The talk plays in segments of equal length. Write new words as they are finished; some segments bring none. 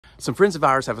Some friends of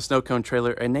ours have a snow cone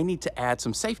trailer and they need to add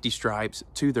some safety stripes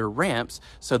to their ramps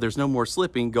so there's no more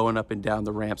slipping going up and down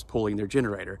the ramps pulling their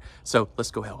generator. So let's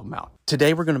go help them out.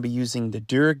 Today we're going to be using the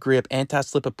Dura Grip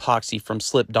Anti-Slip Epoxy from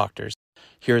SlipDoctors.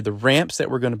 Here are the ramps that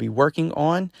we're going to be working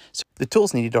on. So the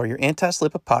tools needed are your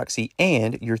anti-slip epoxy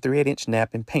and your 3/8"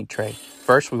 nap and paint tray.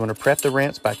 First, we want to prep the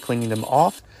ramps by cleaning them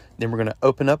off. Then we're going to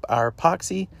open up our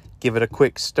epoxy, give it a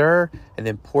quick stir, and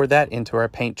then pour that into our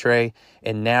paint tray.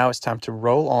 And now it's time to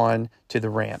roll on to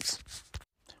the ramps.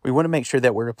 We want to make sure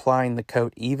that we're applying the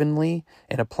coat evenly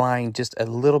and applying just a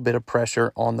little bit of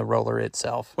pressure on the roller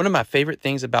itself. One of my favorite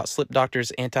things about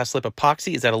SlipDoctors anti-slip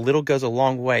epoxy is that a little goes a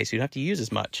long way, so you don't have to use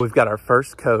as much. We've got our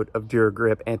first coat of Dura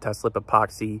Grip anti-slip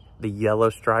epoxy, the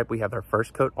yellow stripe. We have our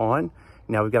first coat on.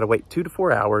 Now we've got to wait 2 to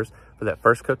 4 hours for that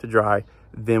first coat to dry.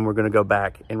 Then we're going to go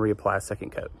back and reapply a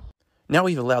second coat. Now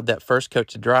we've allowed that first coat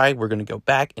to dry, we're going to go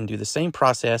back and do the same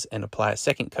process and apply a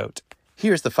second coat.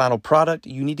 Here's the final product.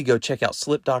 You need to go check out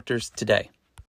SlipDoctors today.